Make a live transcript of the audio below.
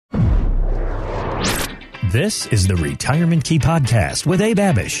This is the Retirement Key Podcast with Abe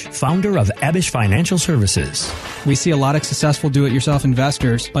Abish, founder of Abish Financial Services. We see a lot of successful do-it-yourself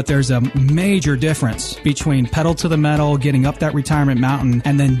investors, but there's a major difference between pedal to the metal, getting up that retirement mountain,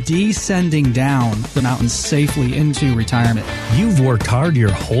 and then descending down the mountain safely into retirement. You've worked hard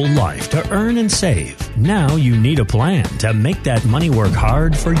your whole life to earn and save. Now you need a plan to make that money work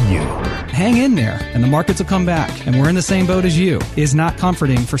hard for you. Hang in there, and the markets will come back, and we're in the same boat as you. Is not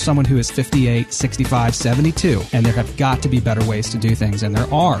comforting for someone who is 58, 65, 72, and there have got to be better ways to do things, and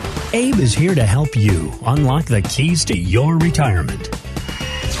there are. Abe is here to help you unlock the keys to your retirement.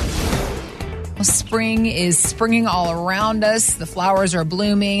 Spring is springing all around us. The flowers are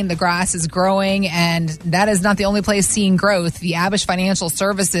blooming. The grass is growing. And that is not the only place seeing growth. The Abish Financial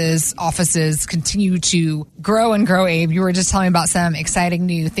Services offices continue to grow and grow, Abe. You were just telling me about some exciting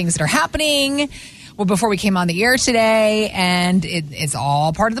new things that are happening before we came on the air today, and it's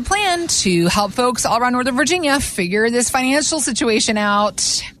all part of the plan to help folks all around Northern Virginia figure this financial situation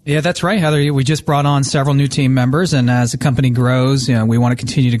out. Yeah, that's right, Heather. We just brought on several new team members, and as the company grows, we want to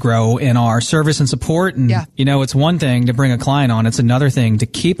continue to grow in our service and support. And, it's one thing to bring a client on. It's another thing to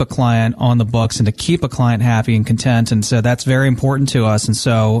keep a client on the books and to keep a client happy and content. And so that's very important to us. And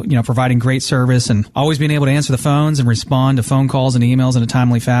so, providing great service and always being able to answer the phones and respond to phone calls and emails in a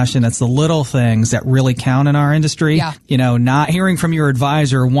timely fashion. That's the little things that really count in our industry. Yeah. Not hearing from your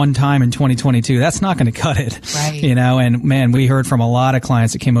advisor one time in 2022, that's not going to cut it. Right. And man, we heard from a lot of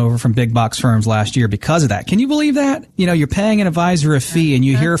clients that came over from big box firms last year because of that. Can you believe that? You're paying an advisor a fee and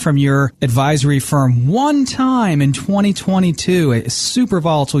you hear from your advisory firm one time in 2022, a super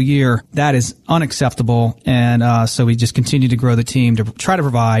volatile year. That is unacceptable. And so we just continue to grow the team to try to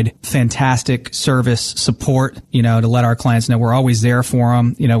provide fantastic service support, to let our clients know we're always there for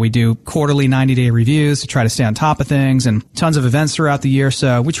them. We do quarterly 90-day reviews to try to stay on top of things and tons of events throughout the year.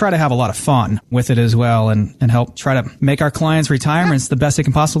 So we try to have a lot of fun with it as well and help try to make our clients' retirements the best they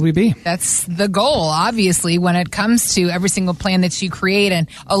can possibly be. That's the goal, obviously, when it comes to every single plan that you create. And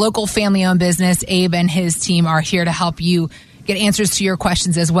a local family-owned business, Abe and his team are here to help you get answers to your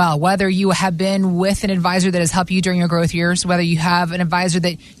questions as well. Whether you have been with an advisor that has helped you during your growth years, whether you have an advisor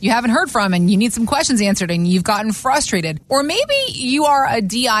that you haven't heard from and you need some questions answered and you've gotten frustrated, or maybe you are a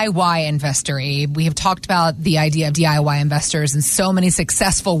DIY investor, Abe. We have talked about the idea of DIY investors and so many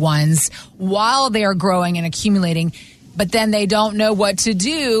successful ones while they are growing and accumulating, but then they don't know what to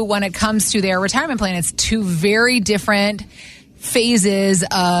do when it comes to their retirement plan. It's two very different phases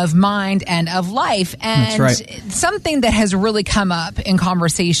of mind and of life. And that's right. Something that has really come up in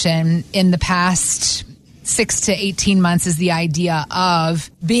conversation in the past 6 to 18 months is the idea of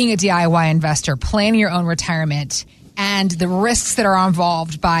being a DIY investor, planning your own retirement, and the risks that are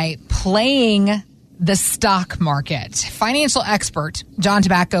involved by playing the stock market. Financial expert John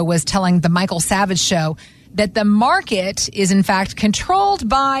Tabacco was telling the Michael Savage Show that the market is in fact controlled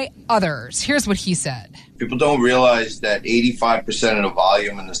by others. Here's what he said. People don't realize that 85% of the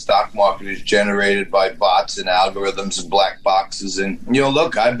volume in the stock market is generated by bots and algorithms and black boxes. And,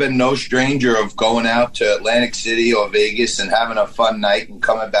 look, I've been no stranger of going out to Atlantic City or Vegas and having a fun night and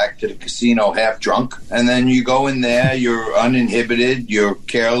coming back to the casino half drunk. And then you go in there, you're uninhibited, you're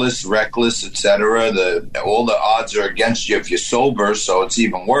careless, reckless, etc. All the odds are against you if you're sober, so it's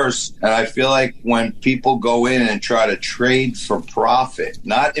even worse. And I feel like when people go in and try to trade for profit,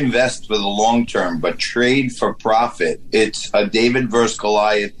 not invest for the long term, but trade for profit, it's a David versus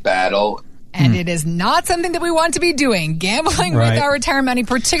Goliath battle. And it is not something that we want to be doing, gambling right. with our retirement money,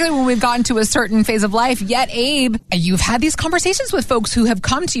 particularly when we've gotten to a certain phase of life. Yet, Abe, you've had these conversations with folks who have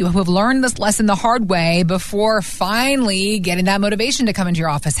come to you, who have learned this lesson the hard way before finally getting that motivation to come into your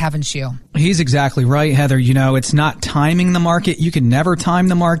office, haven't you? He's exactly right, Heather. It's not timing the market. You can never time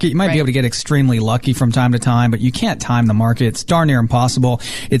the market. You might be able to get extremely lucky from time to time, but you can't time the market. It's darn near impossible.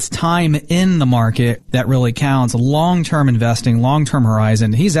 It's time in the market that really counts. Long-term investing, long-term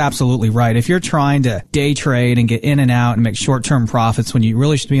horizon. He's absolutely right. If you're trying to day trade and get in and out and make short-term profits when you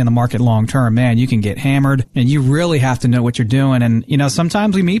really should be in the market long-term, man, you can get hammered, and you really have to know what you're doing. And,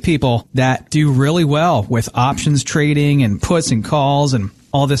 sometimes we meet people that do really well with options trading and puts and calls and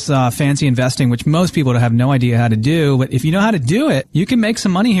all this fancy investing, which most people have no idea how to do. But if you know how to do it, you can make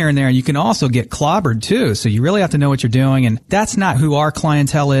some money here and there, and you can also get clobbered too. So you really have to know what you're doing. And that's not who our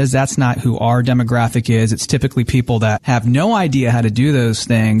clientele is. That's not who our demographic is. It's typically people that have no idea how to do those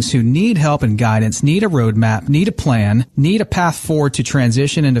things, who need help and guidance, need a roadmap, need a plan, need a path forward to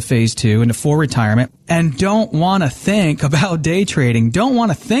transition into phase 2, into full retirement, and don't want to think about day trading, don't want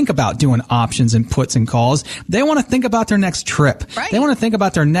to think about doing options and puts and calls. They want to think about their next trip. Right. They want to think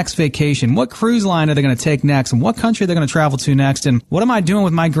about their next vacation. What cruise line are they going to take next? And what country they're going to travel to next? And what am I doing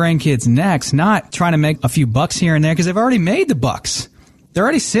with my grandkids next? Not trying to make a few bucks here and there because they've already made the bucks. They're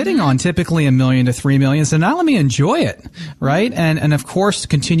already sitting on typically $1 million to $3 million. So now let me enjoy it, right? And of course,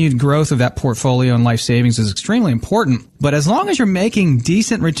 continued growth of that portfolio and life savings is extremely important. But as long as you're making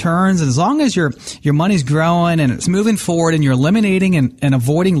decent returns, and as long as your money's growing and it's moving forward and you're eliminating and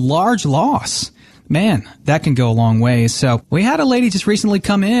avoiding large loss, man, that can go a long way. So we had a lady just recently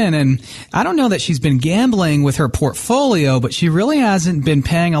come in, and I don't know that she's been gambling with her portfolio, but she really hasn't been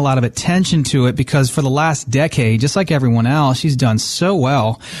paying a lot of attention to it because for the last decade, just like everyone else, she's done so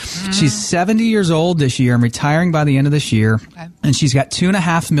well. She's 70 years old this year and retiring by the end of this year. Okay. And she's got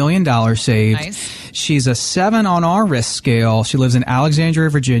 $2.5 million saved. Nice. She's a 7 on our risk scale. She lives in Alexandria,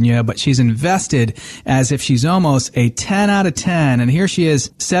 Virginia, but she's invested as if she's almost a 10 out of 10. And here she is,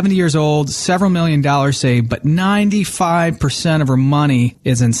 70 years old, several $1 million saved, but 95% of her money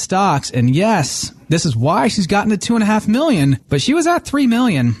is in stocks. And yes, this is why she's gotten to $2.5 million, but she was at $3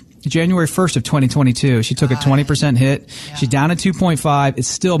 million. January 1st of 2022. She took a 20% hit. Yeah. She's down to 2.5. It's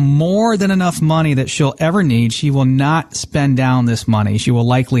still more than enough money that she'll ever need. She will not spend down this money. She will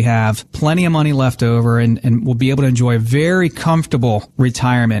likely have plenty of money left over and will be able to enjoy a very comfortable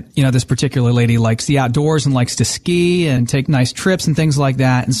retirement. You know, this particular lady likes the outdoors and likes to ski and take nice trips and things like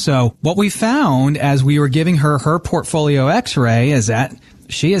that. And so what we found as we were giving her portfolio x-ray is that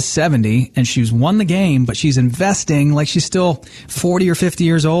she is 70 and she's won the game, but she's investing like she's still 40 or 50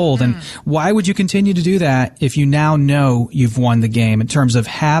 years old. And why would you continue to do that if you now know you've won the game in terms of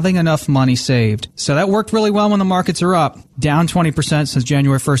having enough money saved? So that worked really well when the markets are up, down 20% since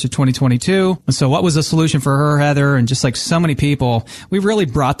January 1st of 2022. And so what was the solution for her, Heather? And just like so many people, we really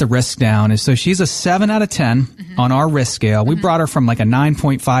brought the risk down. And so she's a 7 out of 10 on our risk scale. We brought her from like a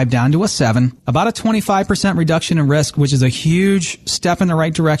 9.5 down to a 7, about a 25% reduction in risk, which is a huge step in the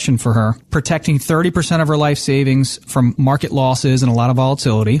right direction for her, protecting 30% of her life savings from market losses and a lot of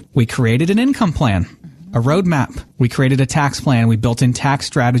volatility. We created an income plan, a roadmap. We created a tax plan. We built in tax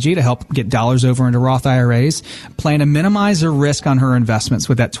strategy to help get dollars over into Roth IRAs, plan to minimize the risk on her investments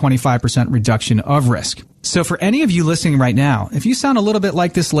with that 25% reduction of risk. So for any of you listening right now, if you sound a little bit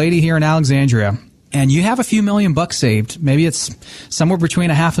like this lady here in Alexandria, and you have a few $1 million saved, maybe it's somewhere between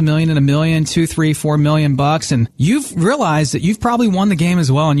 $500,000 and $1 million, $2, $3, $4 million, and you've realized that you've probably won the game as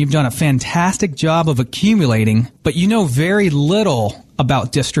well, and you've done a fantastic job of accumulating, but you know very little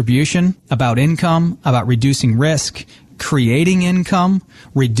about distribution, about income, about reducing risk, creating income,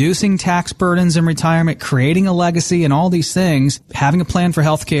 reducing tax burdens in retirement, creating a legacy, and all these things, having a plan for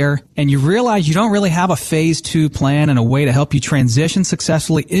healthcare, and you realize you don't really have a phase 2 plan and a way to help you transition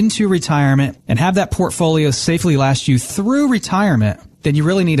successfully into retirement and have that portfolio safely last you through retirement, then you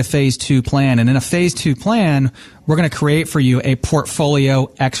really need a phase 2 plan. And in a phase 2 plan, we're going to create for you a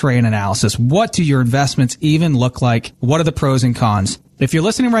portfolio x-ray and analysis. What do your investments even look like? What are the pros and cons? If you're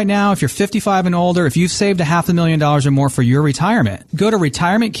listening right now, if you're 55 and older, if you've saved $500,000 or more for your retirement, go to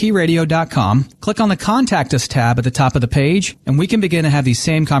retirementkeyradio.com, click on the Contact Us tab at the top of the page, and we can begin to have these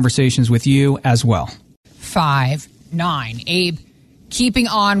same conversations with you as well. 5-9. Abe, keeping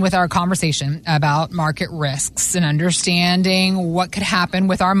on with our conversation about market risks and understanding what could happen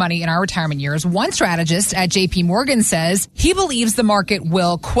with our money in our retirement years, one strategist at JP Morgan says he believes the market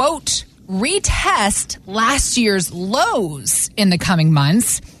will, quote, retest last year's lows in the coming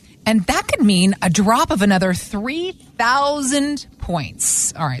months, and that could mean a drop of another 3,000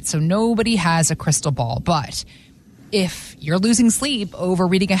 points. All right, so nobody has a crystal ball, but if you're losing sleep over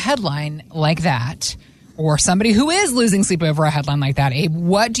reading a headline like that, or somebody who is losing sleep over a headline like that, Abe,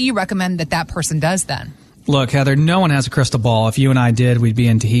 what do you recommend that person does then? Look, Heather, no one has a crystal ball. If you and I did, we'd be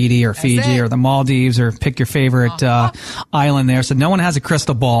in Tahiti or Fiji or the Maldives or pick your favorite island there. So no one has a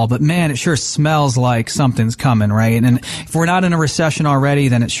crystal ball, but man, it sure smells like something's coming, right? And if we're not in a recession already,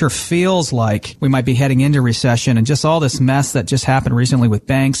 then it sure feels like we might be heading into recession, and just all this mess that just happened recently with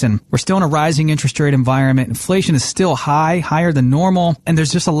banks. And we're still in a rising interest rate environment. Inflation is still higher than normal, and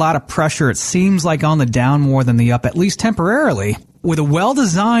there's just a lot of pressure. It seems like on the down more than the up, at least temporarily. With a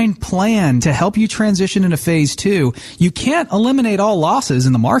well-designed plan to help you transition into phase 2, you can't eliminate all losses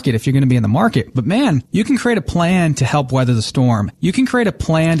in the market if you're going to be in the market. But man, you can create a plan to help weather the storm. You can create a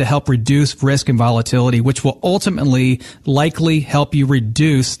plan to help reduce risk and volatility, which will ultimately likely help you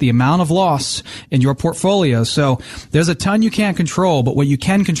reduce the amount of loss in your portfolio. So there's a ton you can't control, but what you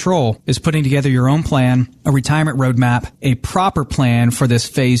can control is putting together your own plan, a retirement roadmap, a proper plan for this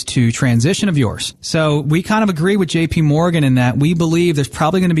phase 2 transition of yours. So we kind of agree with JP Morgan in that we we believe there's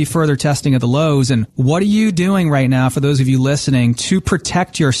probably going to be further testing of the lows. And what are you doing right now, for those of you listening, to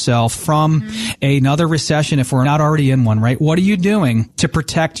protect yourself from another recession if we're not already in one, right? What are you doing to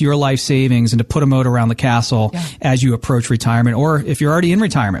protect your life savings and to put a moat around the castle as you approach retirement, or if you're already in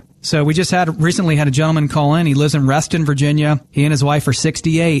retirement? So we just recently had a gentleman call in. He lives in Reston, Virginia. He and his wife are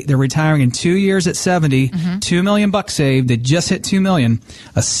 68. They're retiring in 2 years at 70. $2 million saved. They just hit $2 million.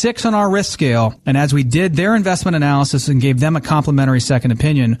 A 6 on our risk scale. And as we did their investment analysis and gave them a complimentary second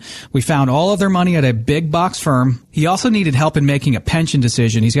opinion, we found all of their money at a big box firm. He also needed help in making a pension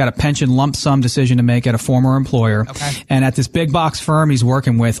decision. He's got a pension lump sum decision to make at a former employer. Okay. And at this big box firm he's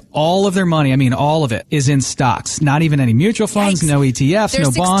working with, all of their money, I mean all of it, is in stocks. Not even any mutual funds, no ETFs,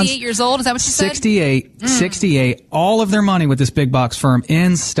 no bonds. 68 years old, is that what you said? 68, all of their money with this big box firm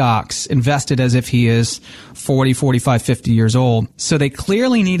in stocks, invested as if he is 40, 45, 50 years old. So they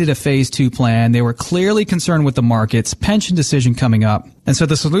clearly needed a phase 2 plan. They were clearly concerned with the markets, pension decision coming up. And so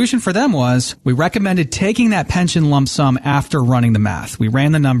the solution for them was, we recommended taking that pension lump sum after running the math. We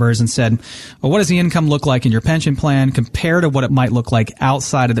ran the numbers and said, well, what does the income look like in your pension plan compared to what it might look like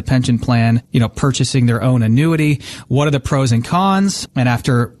outside of the pension plan, purchasing their own annuity? What are the pros and cons? And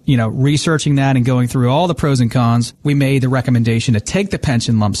after, researching that and going through all the pros and cons, we made the recommendation to take the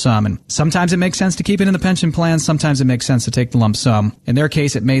pension lump sum. And sometimes it makes sense to keep it in the pension plan. Sometimes it makes sense to take the lump sum. In their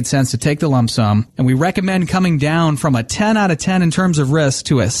case, it made sense to take the lump sum. And we recommend coming down from a 10 out of 10 in terms of risk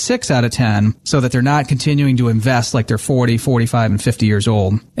to a 6 out of 10 so that they're not continuing to invest like they're 40, 45, and 50 years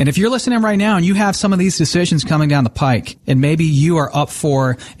old. And if you're listening right now and you have some of these decisions coming down the pike, and maybe you are up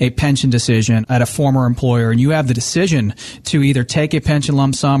for a pension decision at a former employer, and you have the decision to either take a pension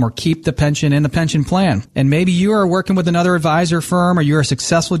lump sum or keep the pension in the pension plan. And maybe you are working with another advisor firm, or you're a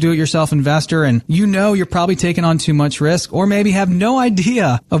successful do-it-yourself investor, and you're probably taking on too much risk, or maybe have no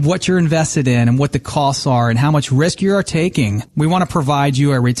idea of what you're invested in and what the costs are and how much risk you are taking. We want to provide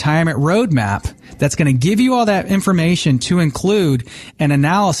you a retirement roadmap that's going to give you all that information to include an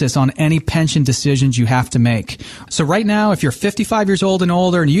analysis on any pension decisions you have to make. So right now, if you're 55 years old and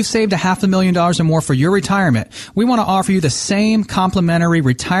older and you've saved $500,000 or more for your retirement, we want to offer you the same complimentary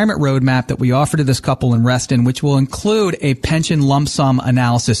retirement roadmap that we offer to this couple in Reston, which will include a pension lump sum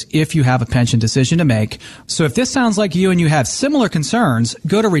analysis if you have a pension decision to make. So if this sounds like you and you have similar concerns,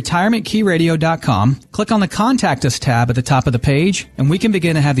 go to retirementkeyradio.com, click on the Contact Us tab at the top of the page, and we can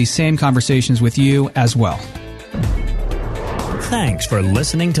begin to have these same conversations with you as well. Thanks for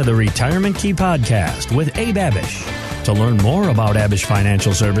listening to the Retirement Key Podcast with Abe Abish. To learn more about Abish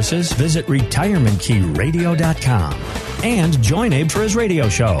Financial Services, visit retirementkeyradio.com. And join Abe for his radio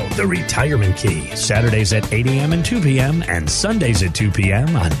show, The Retirement Key, Saturdays at 8 a.m. and 2 p.m. and Sundays at 2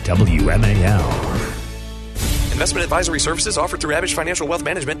 p.m. on WMAL. Investment advisory services offered through Abish Financial Wealth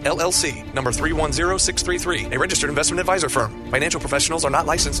Management, LLC, number 310633, a registered investment advisor firm. Financial professionals are not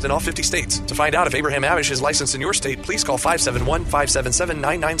licensed in all 50 states. To find out if Abraham Abish is licensed in your state, please call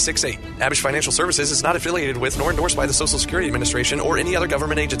 571-577-9968. Abish Financial Services is not affiliated with nor endorsed by the Social Security Administration or any other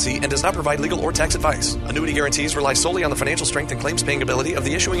government agency and does not provide legal or tax advice. Annuity guarantees rely solely on the financial strength and claims-paying ability of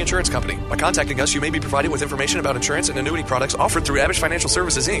the issuing insurance company. By contacting us, you may be provided with information about insurance and annuity products offered through Abish Financial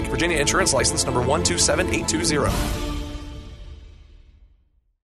Services, Inc., Virginia Insurance License number 127820.